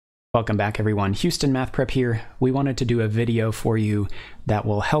Welcome back, everyone. Houston Math Prep here. We wanted to do a video for you that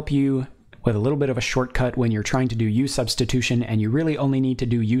will help you with a little bit of a shortcut when you're trying to do u-substitution, and you really only need to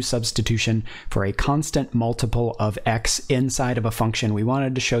do u-substitution for a constant multiple of x inside of a function. We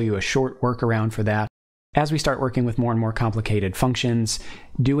wanted to show you a short workaround for that. As we start working with more and more complicated functions,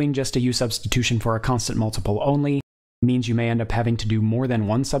 doing just a u-substitution for a constant multiple only means you may end up having to do more than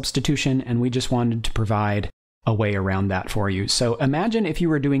one substitution, and we just wanted to provide a way around that for you. So imagine if you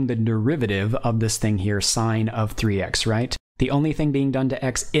were doing the derivative of this thing here, sine of 3x, right? The only thing being done to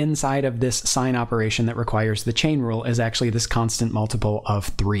x inside of this sine operation that requires the chain rule is actually this constant multiple of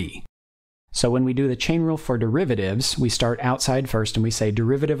 3. So when we do the chain rule for derivatives, we start outside first and we say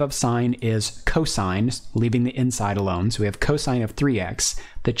derivative of sine is cosine, leaving the inside alone. So we have cosine of 3x.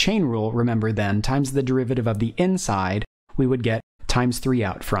 The chain rule, remember then, times the derivative of the inside, we would get times 3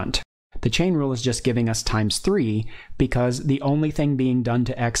 out front. The chain rule is just giving us times 3 because the only thing being done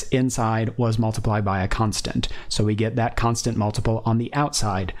to x inside was multiplied by a constant. So we get that constant multiple on the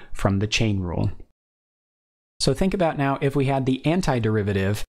outside from the chain rule. So think about now if we had the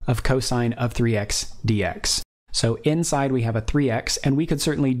antiderivative of cosine of 3x dx. So inside we have a 3x, and we could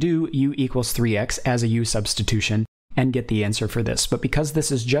certainly do u equals 3x as a u substitution and get the answer for this. But because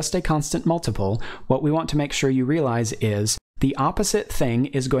this is just a constant multiple, what we want to make sure you realize is the opposite thing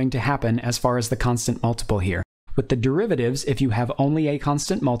is going to happen as far as the constant multiple here. With the derivatives, if you have only a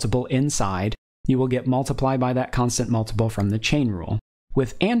constant multiple inside, you will get multiplied by that constant multiple from the chain rule.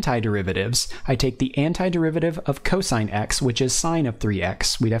 With antiderivatives, I take the antiderivative of cosine x, which is sine of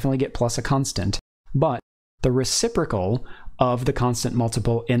 3x. We definitely get plus a constant. But the reciprocal of the constant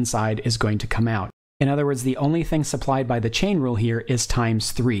multiple inside is going to come out. In other words, the only thing supplied by the chain rule here is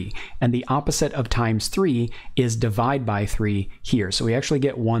times 3, and the opposite of times 3 is divide by 3 here. So we actually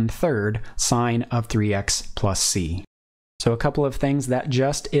get 1/3 sine of 3x plus c. So a couple of things, that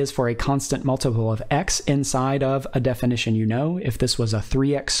just is for a constant multiple of x inside of a definition you know. If this was a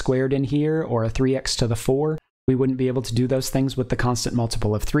 3x squared in here or a 3x to the 4, we wouldn't be able to do those things with the constant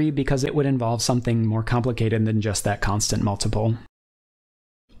multiple of 3 because it would involve something more complicated than just that constant multiple.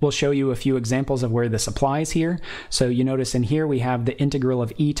 We'll show you a few examples of where this applies here. So you notice in here we have the integral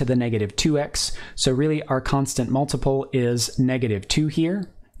of e to the negative 2x. So really our constant multiple is negative 2 here.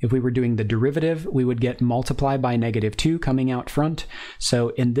 If we were doing the derivative, we would get multiply by negative 2 coming out front. So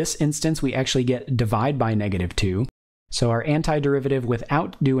in this instance, we actually get divide by negative 2. So our antiderivative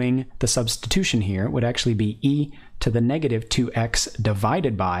without doing the substitution here would actually be e to the negative 2x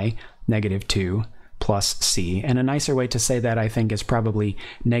divided by negative 2 plus c. And a nicer way to say that, I think, is probably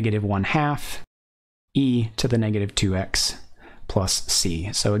negative 1/2 e to the negative 2x plus c.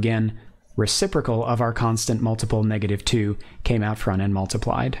 So again, reciprocal of our constant multiple negative 2 came out front and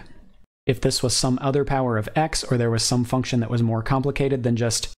multiplied. If this was some other power of x, or there was some function that was more complicated than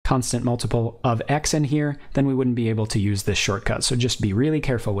just constant multiple of x in here, then we wouldn't be able to use this shortcut. So just be really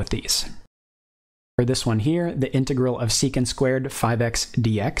careful with these. For this one here, the integral of secant squared 5x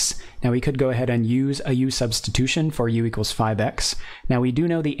dx. Now we could go ahead and use a u substitution for u equals 5x. Now we do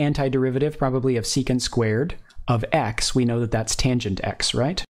know the antiderivative probably of secant squared of x. We know that that's tangent x,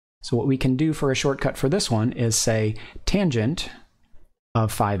 right? So what we can do for a shortcut for this one is say tangent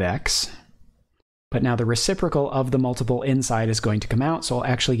of 5x. But now the reciprocal of the multiple inside is going to come out, so I'll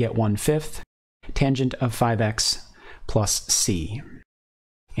actually get 1/5 tangent of 5x plus c.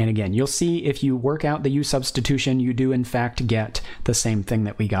 And again, you'll see if you work out the u substitution, you do in fact get the same thing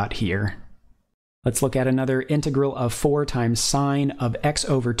that we got here. Let's look at another integral of 4 times sine of x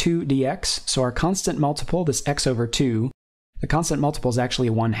over 2 dx. So our constant multiple, this x over 2, the constant multiple is actually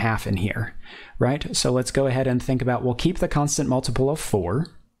 1/2 in here, right? So let's go ahead and think about, we'll keep the constant multiple of 4.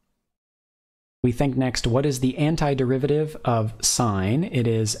 We think next, what is the antiderivative of sine? It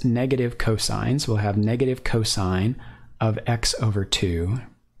is negative cosine, so we'll have negative cosine of x over 2.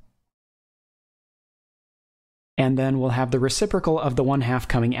 And then we'll have the reciprocal of the 1/2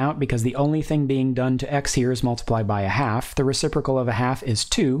 coming out because the only thing being done to x here is multiplied by 1/2. The reciprocal of 1/2 is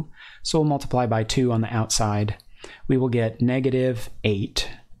 2, so we'll multiply by 2 on the outside. We will get negative 8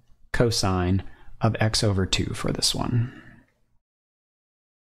 cosine of x over 2 for this one,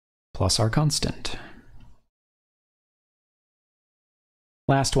 plus our constant.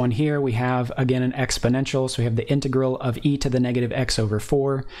 Last one here, we have, again, an exponential, so we have the integral of e to the negative x over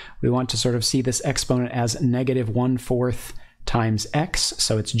 4. We want to sort of see this exponent as negative 1/4 times x,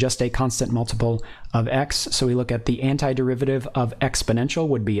 so it's just a constant multiple of x. So we look at the antiderivative of exponential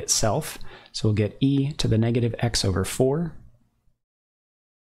would be itself, so we'll get e to the negative x over 4.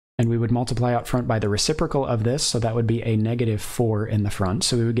 And we would multiply out front by the reciprocal of this, so that would be a negative 4 in the front.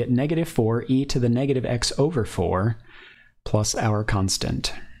 So we would get negative 4 e to the negative x over 4 plus our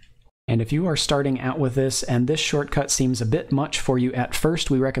constant. And if you are starting out with this and this shortcut seems a bit much for you at first,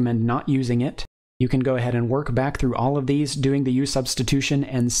 we recommend not using it. You can go ahead and work back through all of these, doing the u-substitution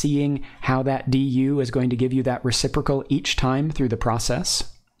and seeing how that du is going to give you that reciprocal each time through the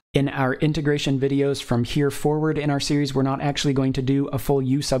process. In our integration videos from here forward in our series, we're not actually going to do a full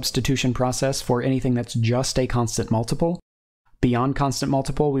u-substitution process for anything that's just a constant multiple. Beyond constant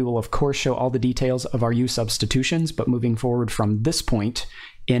multiple, we will of course show all the details of our u-substitutions, but moving forward from this point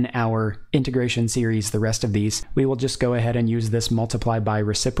in our integration series, the rest of these, we will just go ahead and use this multiply by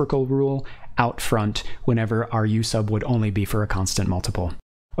reciprocal rule out front whenever our u-sub would only be for a constant multiple.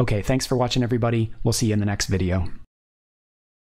 Okay, thanks for watching everybody. We'll see you in the next video.